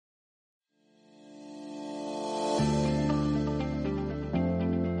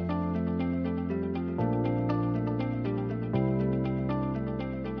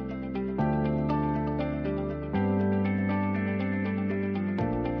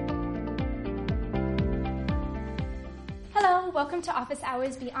welcome to Office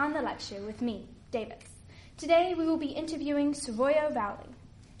Hours Beyond the Lecture with me, Davis. Today we will be interviewing Soroya Rowley.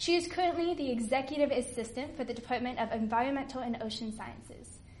 She is currently the Executive Assistant for the Department of Environmental and Ocean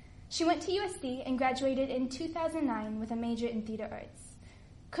Sciences. She went to USD and graduated in 2009 with a major in theater arts.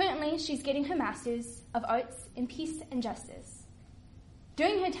 Currently, she's getting her Master's of Arts in Peace and Justice.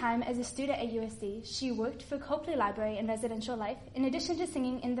 During her time as a student at USD, she worked for Copley Library and Residential Life, in addition to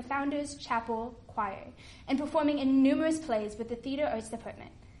singing in the Founders Chapel Choir and performing in numerous plays with the Theater Arts Department.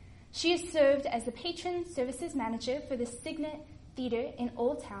 She has served as the Patron Services Manager for the Signet Theater in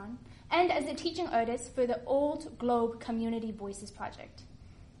Old Town and as a teaching artist for the Old Globe Community Voices Project.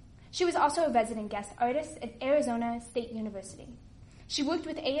 She was also a resident guest artist at Arizona State University. She worked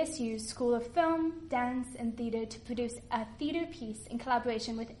with ASU's School of Film, Dance, and Theater to produce a theater piece in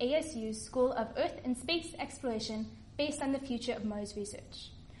collaboration with ASU's School of Earth and Space Exploration based on the future of Mars research.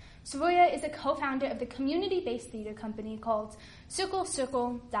 Soroya is a co-founder of the community-based theater company called Circle,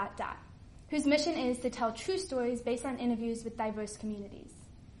 whose mission is to tell true stories based on interviews with diverse communities.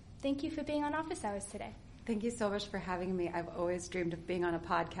 Thank you for being on Office Hours today. Thank you so much for having me. I've always dreamed of being on a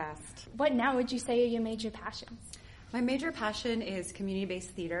podcast. What now would you say are your major passions? My major passion is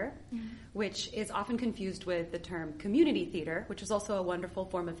community-based theater, which is often confused with the term community theater, which is also a wonderful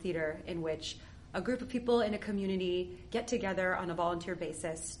form of theater in which a group of people in a community get together on a volunteer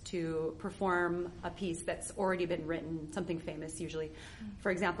basis to perform a piece that's already been written, something famous usually.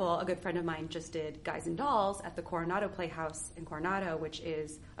 For example, a good friend of mine just did Guys and Dolls at the Coronado Playhouse in Coronado, which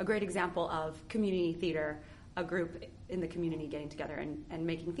is a great example of community theater, a group in the community getting together and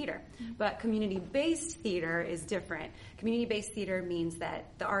making theater. But community-based theater is different. Community-based theater means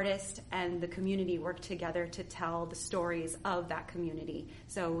that the artist and the community work together to tell the stories of that community.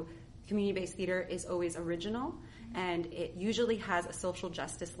 So community-based theater is always original, and it usually has a social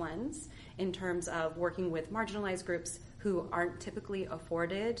justice lens in terms of working with marginalized groups who aren't typically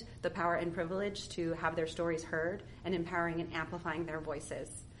afforded the power and privilege to have their stories heard, and empowering and amplifying their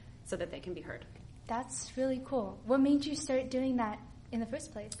voices so that they can be heard. That's really cool. What made you start doing that in the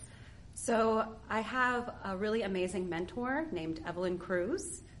first place? So I have a really amazing mentor named Evelyn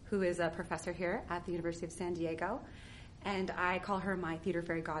Cruz, who is a professor here at the University of San Diego, and I call her my theater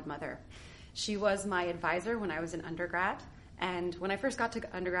fairy godmother. She was my advisor when I was an undergrad, and when I first got to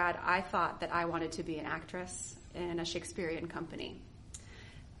undergrad, I thought that I wanted to be an actress in a Shakespearean company,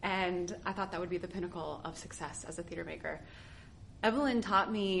 and I thought that would be the pinnacle of success as a theater maker. Evelyn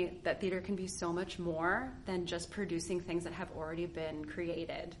taught me that theater can be so much more than just producing things that have already been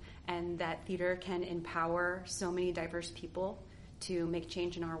created, and that theater can empower so many diverse people to make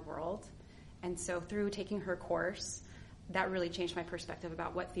change in our world. And so through taking her course, that really changed my perspective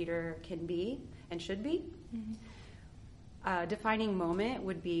about what theater can be and should be. A defining moment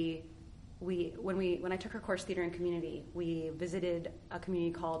would be when I took her course, Theater and Community, we visited a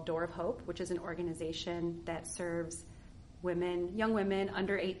community called Door of Hope, which is an organization that serves young women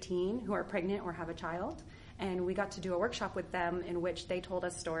under 18 who are pregnant or have a child, and we got to do a workshop with them in which they told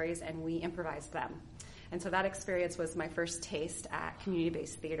us stories and we improvised them. And so that experience was my first taste at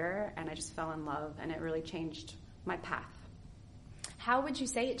community-based theater, and I just fell in love, and it really changed my path. How would you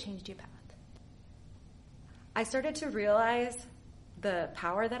say it changed your path? I started to realize the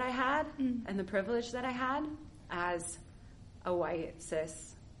power that I had and the privilege that I had as a white,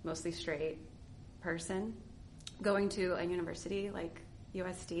 cis, mostly straight person going to a university like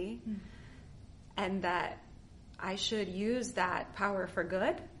USD, and that I should use that power for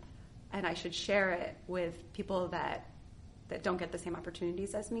good, and I should share it with people that don't get the same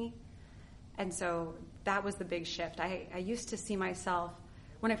opportunities as me. And so that was the big shift. I used to see myself,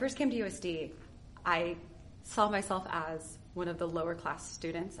 when I first came to USD, I saw myself as one of the lower class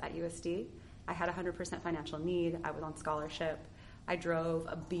students at USD. I had 100% financial need. I was on scholarship. I drove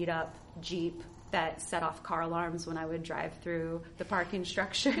a beat up Jeep that set off car alarms when I would drive through the parking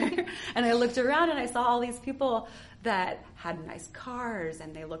structure. And I looked around and I saw all these people that had nice cars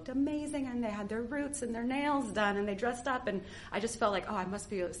and they looked amazing and they had their roots and their nails done and they dressed up, and I just felt like, oh, I must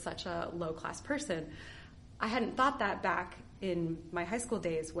be such a low-class person. I hadn't thought that back in my high school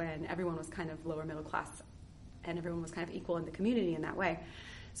days when everyone was kind of lower middle class and everyone was kind of equal in the community in that way.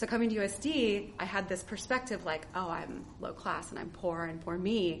 So coming to USD, I had this perspective like, oh, I'm low class and I'm poor and poor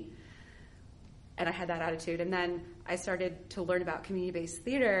me. And I had that attitude. And then I started to learn about community-based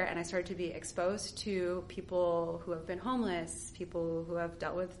theater, and I started to be exposed to people who have been homeless, people who have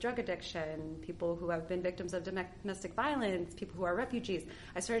dealt with drug addiction, people who have been victims of domestic violence, people who are refugees.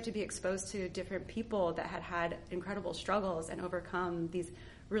 I started to be exposed to different people that had had incredible struggles and overcome these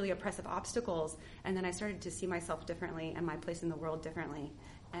really oppressive obstacles. And then I started to see myself differently and my place in the world differently.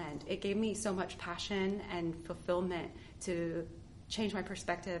 And it gave me so much passion and fulfillment to change my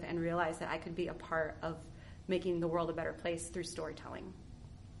perspective and realize that I could be a part of making the world a better place through storytelling.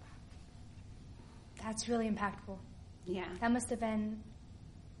 That's really impactful. Yeah. That must have been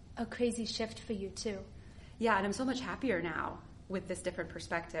a crazy shift for you too. Yeah, and I'm so much happier now with this different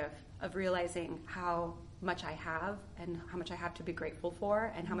perspective of realizing how much I have and how much I have to be grateful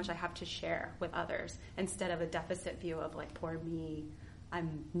for and how much I have to share with others instead of a deficit view of like, poor me,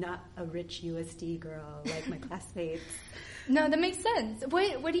 I'm not a rich USD girl like my classmates. No, that makes sense.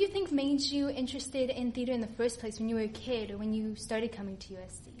 What do you think made you interested in theater in the first place when you were a kid or when you started coming to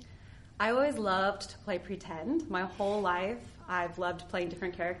USD? I always loved to play pretend. My whole life, I've loved playing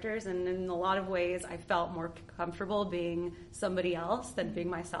different characters, and in a lot of ways, I felt more comfortable being somebody else than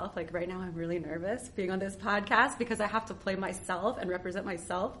being myself. Like right now, I'm really nervous being on this podcast because I have to play myself and represent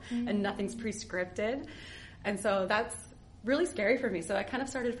myself, and nothing's pre-scripted. And so that's really scary for me. So I kind of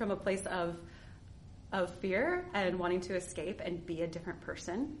started from a place of fear and wanting to escape and be a different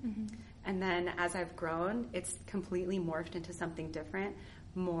person. And then as I've grown, it's completely morphed into something different,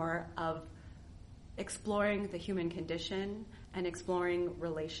 more of exploring the human condition and exploring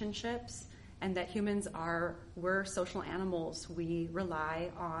relationships, and that we're social animals. We rely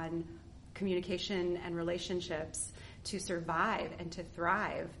on communication and relationships to survive and to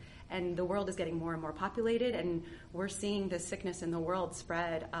thrive. And the world is getting more and more populated, and we're seeing this sickness in the world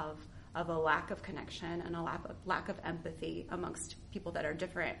spread of a lack of connection and a lack of empathy amongst people that are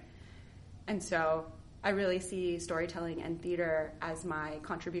different. And so I really see storytelling and theater as my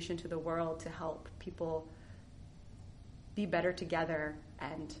contribution to the world to help people be better together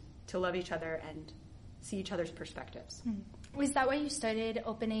and to love each other and see each other's perspectives. Was that why you started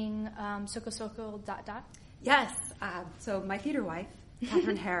opening Circle Circle ... Yes. So my theater wife,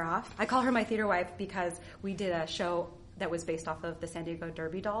 Catherine Haroff, I call her my theater wife because we did a show that was based off of the San Diego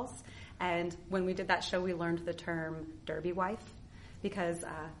Derby Dolls. And when we did that show, we learned the term Derby wife, because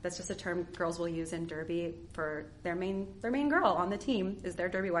that's just a term girls will use in Derby for their main girl on the team is their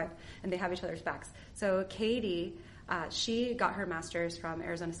Derby wife, and they have each other's backs. So Katie, she got her master's from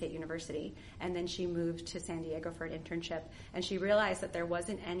Arizona State University, and then she moved to San Diego for an internship, and she realized that there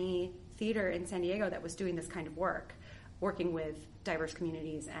wasn't any theater in San Diego that was doing this kind of work, working with diverse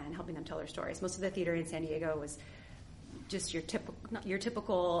communities and helping them tell their stories. Most of the theater in San Diego was just your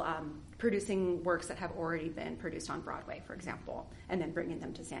typical producing works that have already been produced on Broadway, for example, and then bringing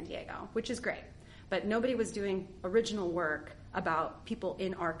them to San Diego, which is great. But nobody was doing original work about people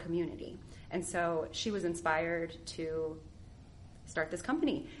in our community. And so she was inspired to start this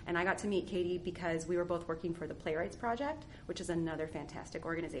company. And I got to meet Katie because we were both working for the Playwrights Project, which is another fantastic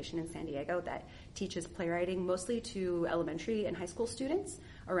organization in San Diego that teaches playwriting mostly to elementary and high school students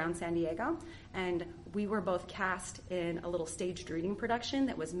around San Diego. And we were both cast in a little staged reading production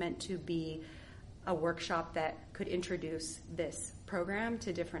that was meant to be a workshop that could introduce this program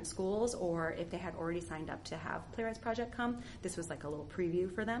to different schools, or if they had already signed up to have Playwrights Project come, this was like a little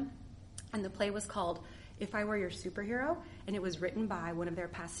preview for them. And the play was called If I Were Your Superhero, and it was written by one of their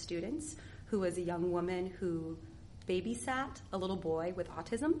past students who was a young woman who babysat a little boy with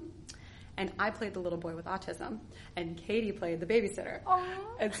autism. And I played the little boy with autism, and Katie played the babysitter. Aww.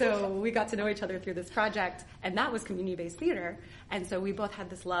 And so we got to know each other through this project, and that was community-based theater. And so we both had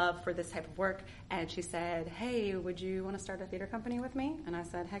this love for this type of work, and she said, hey, would you want to start a theater company with me? And I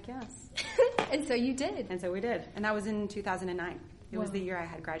said, heck yes. And so you did. And so we did. And that was in 2009. It Whoa. was the year I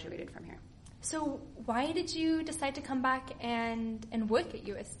had graduated from here. So why did you decide to come back and work at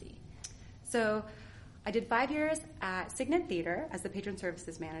USD? So I did 5 years at Signet Theater as the patron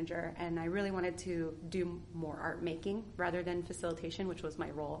services manager, and I really wanted to do more art making rather than facilitation, which was my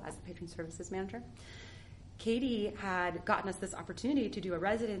role as the patron services manager. Katie had gotten us this opportunity to do a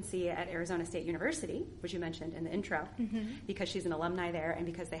residency at Arizona State University, which you mentioned in the intro, because she's an alumni there and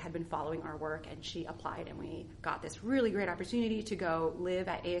because they had been following our work, and she applied, and we got this really great opportunity to go live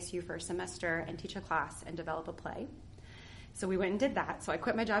at ASU for a semester and teach a class and develop a play. So we went and did that. So I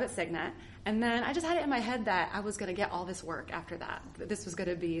quit my job at Signet, and then I just had it in my head that I was going to get all this work after that. This was going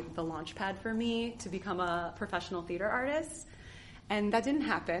to be the launch pad for me to become a professional theater artist, and that didn't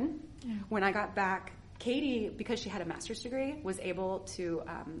happen. When I got back, Katie, because she had a master's degree, was able to,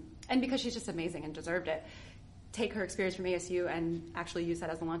 and because she's just amazing and deserved it, take her experience from ASU and actually use that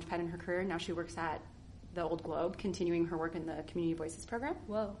as a launch pad in her career. Now she works at the Old Globe, continuing her work in the Community Voices program.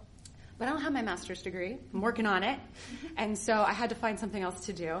 Whoa. But I don't have my master's degree. I'm working on it. And so I had to find something else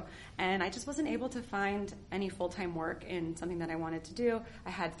to do. And I just wasn't able to find any full-time work in something that I wanted to do.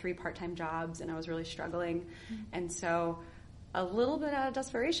 I had 3 part-time jobs, and I was really struggling. And so a little bit out of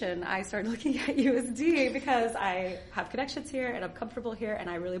desperation, I started looking at USD because I have connections here and I'm comfortable here and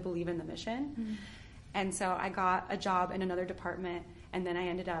I really believe in the mission. Mm-hmm. And so I got a job in another department, and then I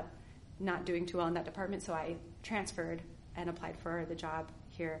ended up not doing too well in that department, so I transferred and applied for the job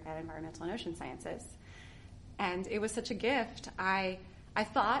here at Environmental and Ocean Sciences. And it was such a gift. I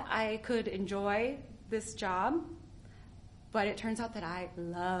thought I could enjoy this job, but it turns out that I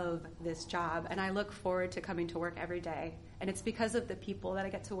love this job, and I look forward to coming to work every day. And it's because of the people that I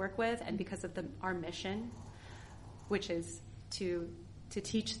get to work with and because of our mission, which is to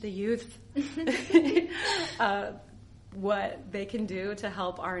teach the youth what they can do to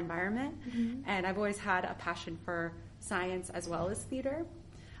help our environment. Mm-hmm. And I've always had a passion for science as well as theater.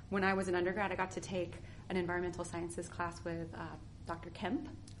 When I was an undergrad, I got to take an environmental sciences class with Dr. Kemp,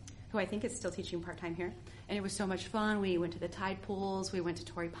 who I think is still teaching part-time here. And it was so much fun. We went to the tide pools, we went to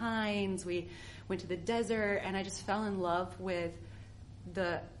Torrey Pines, we went to the desert, and I just fell in love with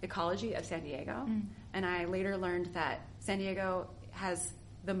the ecology of San Diego. Mm. And I later learned that San Diego has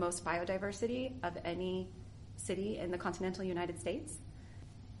the most biodiversity of any city in the continental United States.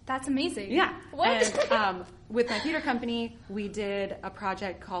 That's amazing. Yeah. What? And with my theater company, we did a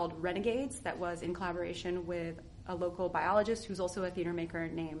project called Renegades that was in collaboration with a local biologist who's also a theater maker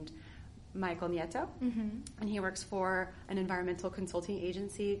named Michael Nieto. Mm-hmm. And he works for an environmental consulting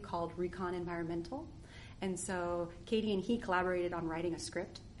agency called Recon Environmental. And so Katie and he collaborated on writing a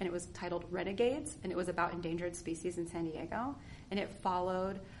script, and it was titled Renegades, and it was about endangered species in San Diego. And it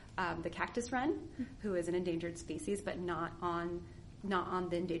followed the cactus wren, who is an endangered species, but not on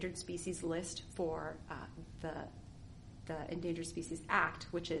the endangered species list for the Endangered Species Act,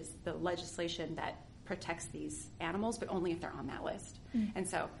 which is the legislation that protects these animals, but only if they're on that list. Mm. And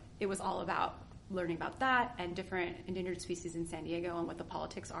so it was all about learning about that and different endangered species in San Diego and what the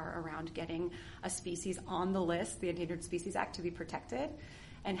politics are around getting a species on the list, the Endangered Species Act, to be protected,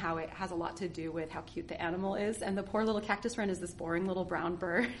 and how it has a lot to do with how cute the animal is. And the poor little cactus wren is this boring little brown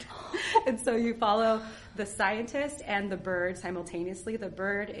bird. And so you follow the scientist and the bird simultaneously. The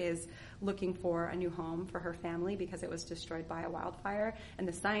bird is looking for a new home for her family because it was destroyed by a wildfire. And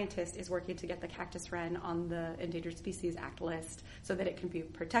the scientist is working to get the cactus wren on the Endangered Species Act list so that it can be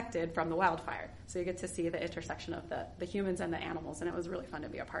protected from the wildfire. So you get to see the intersection of the humans and the animals, and it was really fun to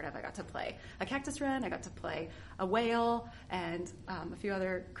be a part of. I got to play a cactus wren, I got to play a whale, and a few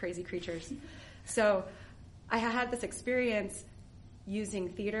other crazy creatures. So I had this experience using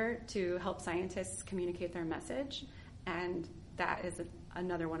theater to help scientists communicate their message, and that is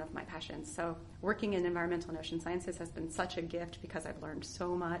another one of my passions. So working in environmental and ocean sciences has been such a gift because I've learned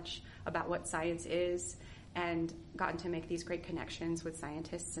so much about what science is and gotten to make these great connections with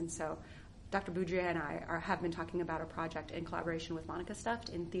scientists. And so Dr. Boudria and I have been talking about a project in collaboration with Monica Stuft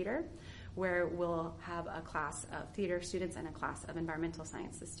in theater, where we'll have a class of theater students and a class of environmental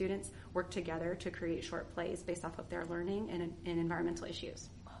sciences students work together to create short plays based off of their learning in environmental issues.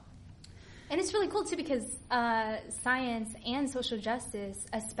 And it's really cool, too, because science and social justice,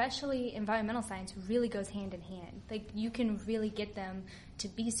 especially environmental science, really goes hand in hand. Like, you can really get them to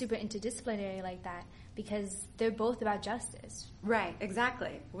be super interdisciplinary like that because they're both about justice. Right,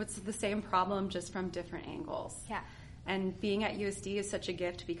 exactly. It's the same problem, just from different angles. Yeah. And being at USD is such a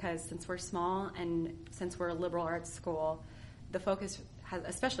gift because since we're small and since we're a liberal arts school, the focus has,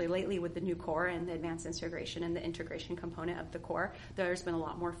 especially lately with the new core and the advanced integration and the integration component of the core, there's been a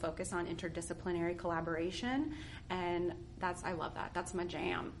lot more focus on interdisciplinary collaboration, and I love that. That's my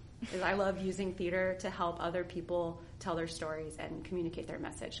jam. I love using theater to help other people tell their stories and communicate their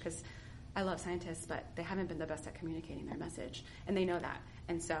message, because I love scientists, but they haven't been the best at communicating their message, and they know that.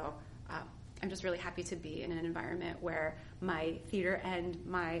 And so I'm just really happy to be in an environment where my theater and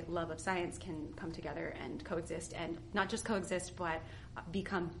my love of science can come together and coexist, and not just coexist, but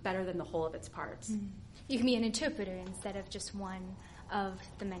become better than the whole of its parts. Mm-hmm. You can be an interpreter instead of just one of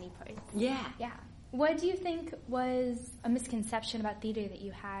the many parts. Yeah. Yeah. What do you think was a misconception about theater that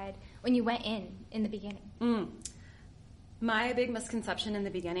you had when you went in the beginning? My big misconception in the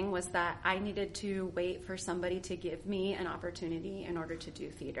beginning was that I needed to wait for somebody to give me an opportunity in order to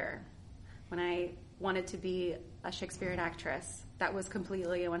do theater. When I wanted to be a Shakespearean actress, that was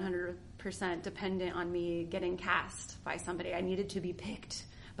completely 100% dependent on me getting cast by somebody. I needed to be picked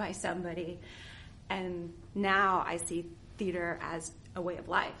by somebody. And now I see theater as a way of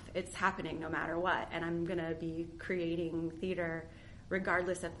life. It's happening no matter what. And I'm going to be creating theater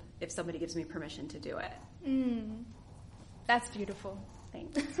regardless of if somebody gives me permission to do it. That's beautiful.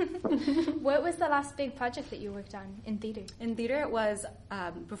 Thanks. What was the last big project that you worked on in theater? In theater, it was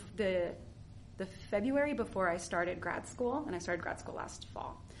the February before I started grad school, and I started grad school last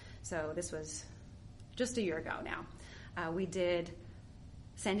fall. So this was just a year ago now. We did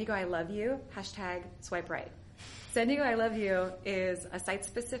San Diego I Love You, #swipe right. San Diego I Love You is a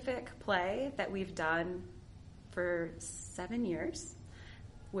site-specific play that we've done for 7 years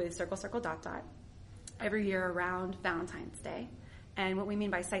with Circle, Circle, Dot, Dot, every year around Valentine's Day. And what we mean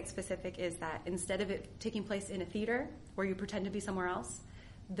by site-specific is that instead of it taking place in a theater where you pretend to be somewhere else,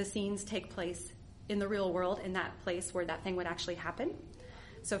 the scenes take place in the real world, in that place where that thing would actually happen.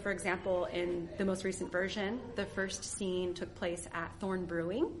 So, for example, in the most recent version, the first scene took place at Thorn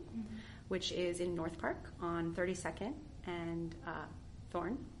Brewing, which is in North Park on 32nd and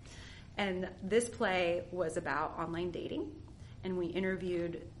Thorn. And this play was about online dating, and we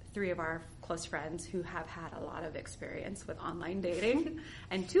interviewed 3 of our close friends who have had a lot of experience with online dating,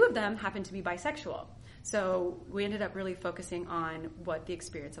 and 2 of them happen to be bisexual. So we ended up really focusing on what the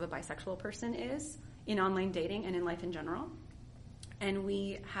experience of a bisexual person is in online dating and in life in general. And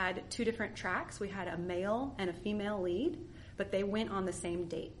we had 2 different tracks. We had a male and a female lead, but they went on the same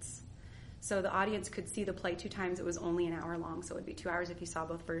dates. So the audience could see the play 2 times. It was only an hour long, so it would be 2 hours if you saw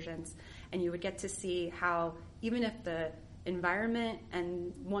both versions. And you would get to see how, even if the environment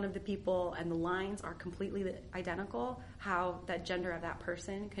and one of the people and the lines are completely identical, how that gender of that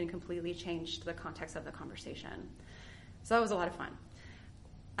person can completely change the context of the conversation. So that was a lot of fun.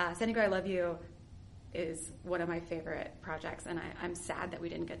 San Diego I Love You is one of my favorite projects, and I'm sad that we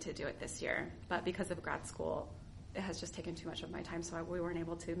didn't get to do it this year. But because of grad school, it has just taken too much of my time, so we weren't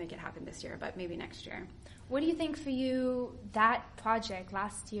able to make it happen this year, but maybe next year. What do you think for you, that project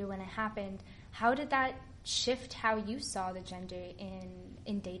last year when it happened, how did that shift how you saw the gender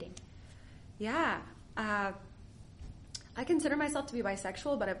in dating? Yeah. I consider myself to be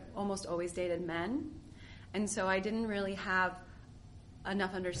bisexual, but I've almost always dated men. And so I didn't really have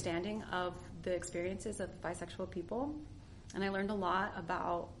enough understanding of the experiences of bisexual people. And I learned a lot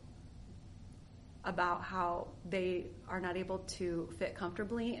about how they are not able to fit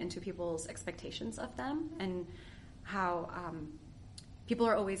comfortably into people's expectations of them, and how people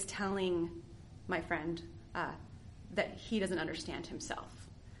are always telling my friend that he doesn't understand himself.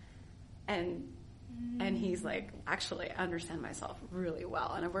 And he's like, actually, I understand myself really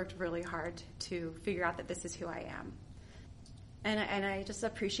well, and I've worked really hard to figure out that this is who I am. And I just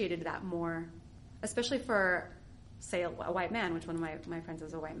appreciated that more, especially for, say, a white man, which one of my friends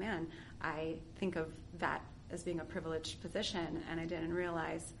is a white man. I think of that as being a privileged position, and I didn't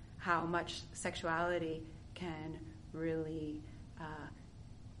realize how much sexuality can really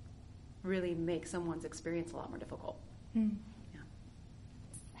make someone's experience a lot more difficult. Yeah.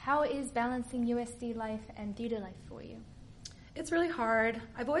 How is balancing USD life and theater life for you? It's really hard.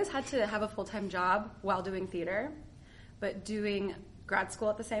 I've always had to have a full-time job while doing theater, but doing grad school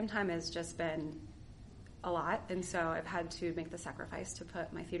at the same time has just been a lot, and so I've had to make the sacrifice to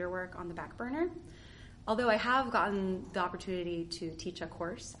put my theater work on the back burner. Although I have gotten the opportunity to teach a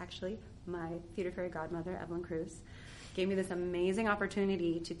course, actually. My theater fairy godmother, Evelyn Cruz, gave me this amazing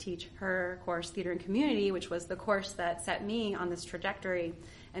opportunity to teach her course, Theater and Community, which was the course that set me on this trajectory,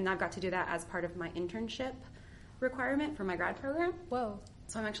 and I've got to do that as part of my internship requirement for my grad program. Whoa.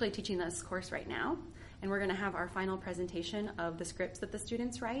 So I'm actually teaching this course right now, and we're going to have our final presentation of the scripts that the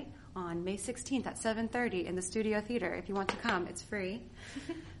students write on May 16th at 7:30 in the Studio Theater. If you want to come, it's free.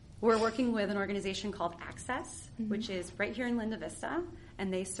 We're working with an organization called Access, which is right here in Linda Vista,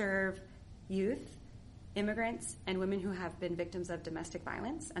 and they serve youth, immigrants, and women who have been victims of domestic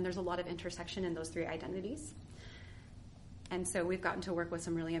violence, and there's a lot of intersection in those 3 identities. And so we've gotten to work with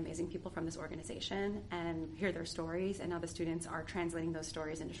some really amazing people from this organization and hear their stories, and now the students are translating those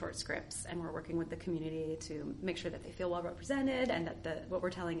stories into short scripts, and we're working with the community to make sure that they feel well represented and that what we're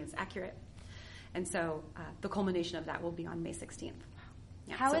telling is accurate. And so the culmination of that will be on May 16th.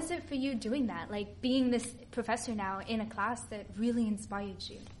 Yeah, How is it for you doing that, like being this professor now in a class that really inspired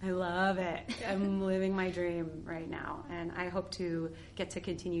you? I love it. I'm living my dream right now, and I hope to get to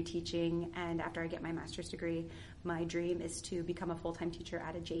continue teaching, and after I get my master's degree, my dream is to become a full-time teacher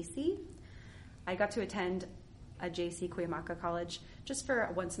at a JC. I got to attend a JC, Cuyamaca College, just for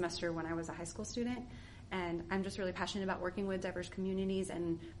 1 semester when I was a high school student, and I'm just really passionate about working with diverse communities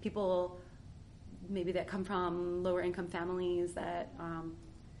and people maybe that come from lower income families that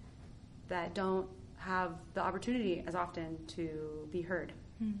don't have the opportunity as often to be heard.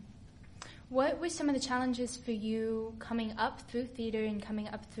 What were some of the challenges for you coming up through theater and coming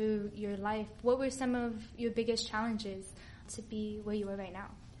up through your life? What were some of your biggest challenges to be where you are right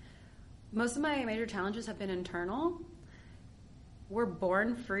now? Most of my major challenges have been internal. We're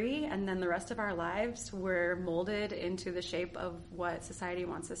born free, and then the rest of our lives we're molded into the shape of what society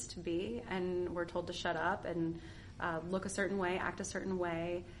wants us to be, and we're told to shut up and look a certain way, act a certain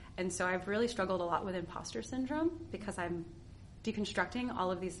way, And so I've really struggled a lot with imposter syndrome because I'm deconstructing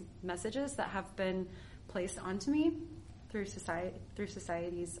all of these messages that have been placed onto me through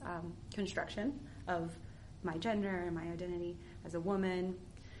society's construction of my gender and my identity as a woman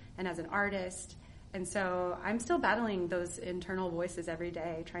and as an artist. And so I'm still battling those internal voices every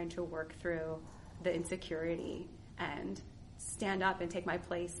day, trying to work through the insecurity and stand up and take my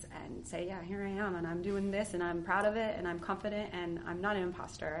place and say, yeah, here I am, and I'm doing this, and I'm proud of it, and I'm confident, and I'm not an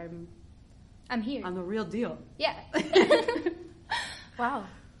imposter. I'm here. I'm the real deal. Yeah. Wow.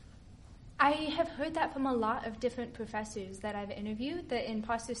 I have heard that from a lot of different professors that I've interviewed, that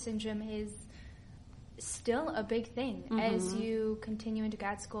imposter syndrome is still a big thing as you continue into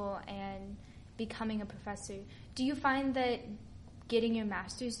grad school and becoming a professor. Do you find that getting your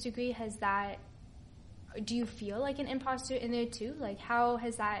master's degree do you feel like an imposter in there too? Like, how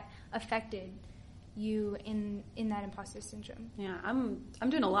has that affected you in that imposter syndrome? Yeah, I'm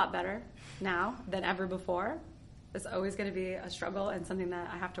doing a lot better now than ever before. It's always going to be a struggle and something that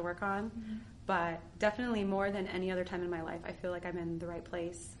I have to work on. But definitely more than any other time in my life, I feel like I'm in the right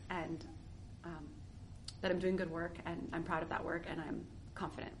place and that I'm doing good work, and I'm proud of that work, and I'm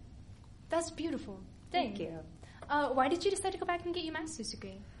confident. That's beautiful. Thank you. Why did you decide to go back and get your master's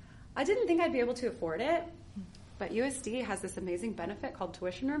degree? I didn't think I'd be able to afford it, but USD has this amazing benefit called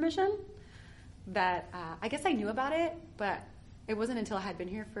tuition remission that I guess I knew about it, but it wasn't until I had been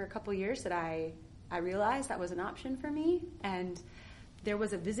here for a couple years that I realized that was an option for me. And there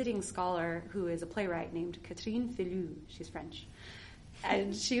was a visiting scholar who is a playwright named Catherine Filou. She's French.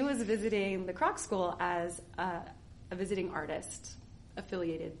 And she was visiting the Kroc School as a visiting artist,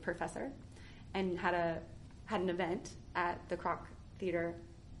 affiliated professor, and had an event at the Kroc Theater.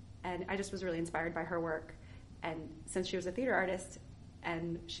 And I just was really inspired by her work. And since she was a theater artist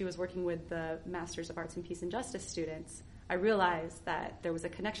and she was working with the Masters of Arts in Peace and Justice students, I realized that there was a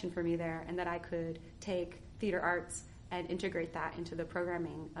connection for me there and that I could take theater arts and integrate that into the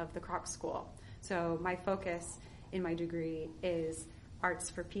programming of the Kroc School. So my focus in my degree is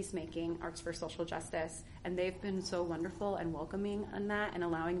arts for peacemaking, arts for social justice, and they've been so wonderful and welcoming on that and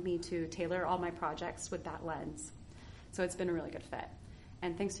allowing me to tailor all my projects with that lens. So it's been a really good fit.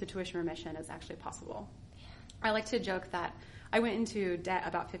 And thanks to tuition remission, it's actually possible. I like to joke that I went into debt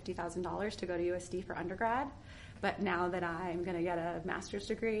about $50,000 to go to USD for undergrad, but now that I'm going to get a master's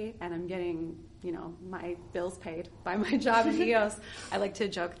degree and I'm getting, my bills paid by my job in EOS, I like to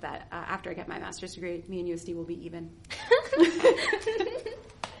joke that after I get my master's degree, me and USD will be even.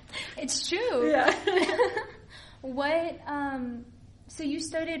 It's true. Yeah. So you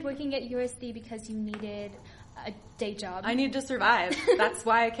started working at USD because you needed a day job. I need to survive. That's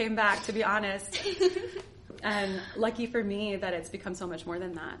why I came back, to be honest. And lucky for me that it's become so much more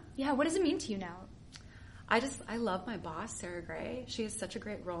than that. Yeah, what does it mean to you now? I love my boss, Sarah Gray. She is such a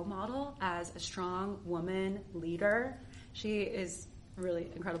great role model as a strong woman leader. She is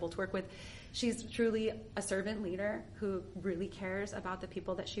really incredible to work with. She's truly a servant leader who really cares about the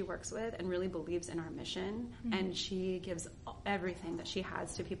people that she works with and really believes in our mission. Mm-hmm. And she gives everything that she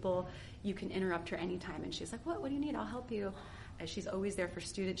has to people. You can interrupt her anytime. And she's like, what do you need? I'll help you. And she's always there for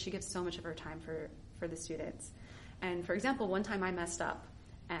students. She gives so much of her time for the students. And for example, one time I messed up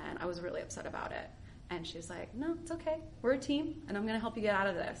and I was really upset about it. And she's like, no, it's okay. We're a team and I'm going to help you get out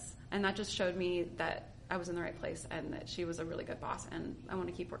of this. And that just showed me that I was in the right place and that she was a really good boss and I want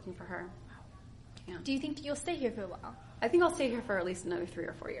to keep working for her. Yeah. Do you think you'll stay here for a while? I think I'll stay here for at least another 3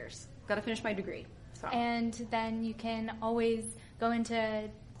 or 4 years. Got to finish my degree. So. And then you can always go into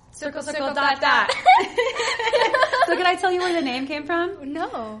circle, dot. So can I tell you where the name came from?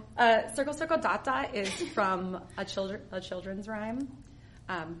 No. Circle, dot is from a children's rhyme.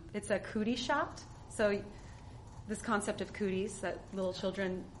 It's a cootie shot. So this concept of cooties that little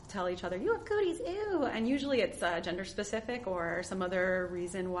children tell each other, you have cooties, ew. And usually it's gender specific or some other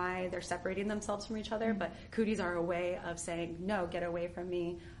reason why they're separating themselves from each other. Mm-hmm. But cooties are a way of saying, no, get away from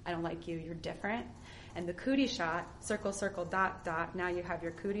me. I don't like you. You're different. And the cootie shot, circle, dot, now you have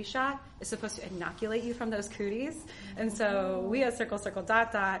your cootie shot, is supposed to inoculate you from those cooties. And so we at circle,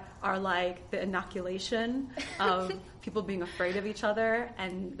 dot are like the inoculation of people being afraid of each other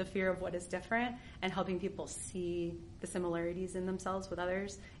and the fear of what is different and helping people see the similarities in themselves with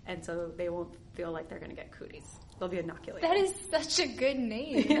others. And so they won't feel like they're going to get cooties. They'll be inoculated. That is such a good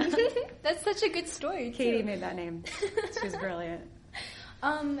name. Yeah. That's such a good story, Katie too. made that name. She was brilliant.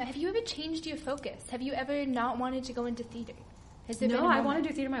 Have you ever changed your focus? Have you ever not wanted to go into theater? No, I wanted to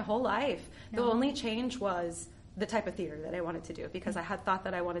do theater my whole life. No. The only change was the type of theater that I wanted to do because I had thought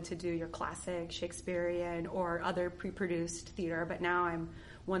that I wanted to do your classic Shakespearean or other pre-produced theater, but now I'm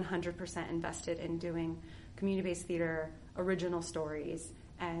 100% invested in doing community-based theater, original stories,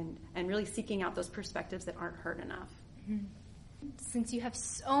 and really seeking out those perspectives that aren't heard enough. Since you have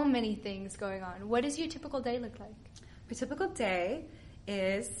so many things going on, what does your typical day look like? My typical day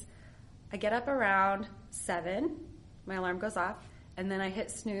is I get up around 7, my alarm goes off, and then I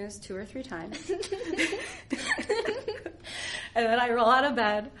hit snooze 2 or 3 times. And then I roll out of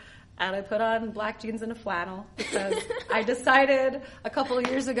bed and I put on black jeans and a flannel because I decided a couple of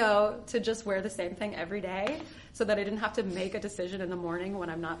years ago to just wear the same thing every day so that I didn't have to make a decision in the morning when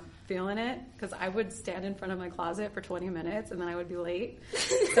I'm not feeling it, because I would stand in front of my closet for 20 minutes and then I would be late.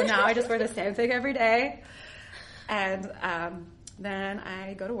 So now I just wear the same thing every day. And then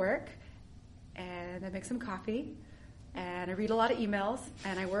I go to work and I make some coffee and I read a lot of emails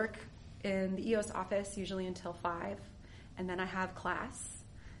and I work in the EOS office usually until 5. And then I have class,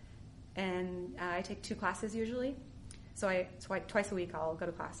 and I take 2 classes usually. So twice a week I'll go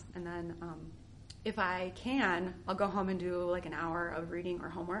to class. And then if I can, I'll go home and do like an hour of reading or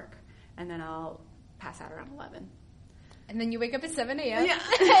homework, and then I'll pass out around 11. And then you wake up at 7 a.m. Yeah.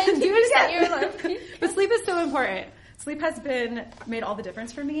 And you set your alarm. But sleep is so important. Sleep has made all the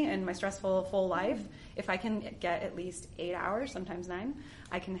difference for me in my stressful full life. If I can get at least 8 hours, sometimes 9,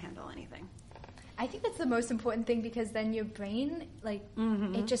 I can handle anything. I think that's the most important thing, because then your brain,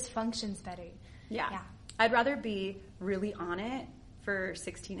 it just functions better. Yeah. I'd rather be really on it for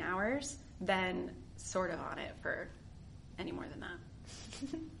 16 hours than sort of on it for any more than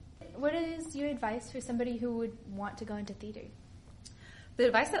that. What is your advice for somebody who would want to go into theater? The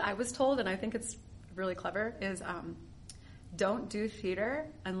advice that I was told, and I think it's really clever, is don't do theater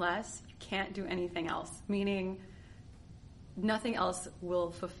unless you can't do anything else, meaning nothing else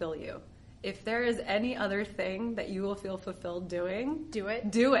will fulfill you. If there is any other thing that you will feel fulfilled doing, do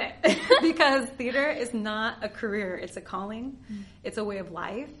it. Do it. Because theater is not a career. It's a calling. It's a way of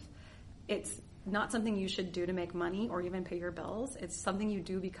life. It's not something you should do to make money or even pay your bills. It's something you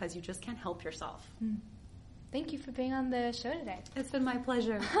do because you just can't help yourself. Thank you for being on the show today. It's been my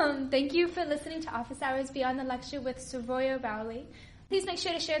pleasure. Thank you for listening to Office Hours Beyond the Lecture with Savoya Rowley. Please make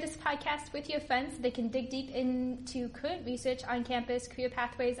sure to share this podcast with your friends so they can dig deep into current research on campus, career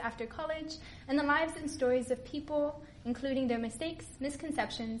pathways after college, and the lives and stories of people, including their mistakes,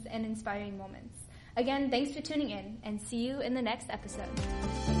 misconceptions, and inspiring moments. Again, thanks for tuning in, and see you in the next episode.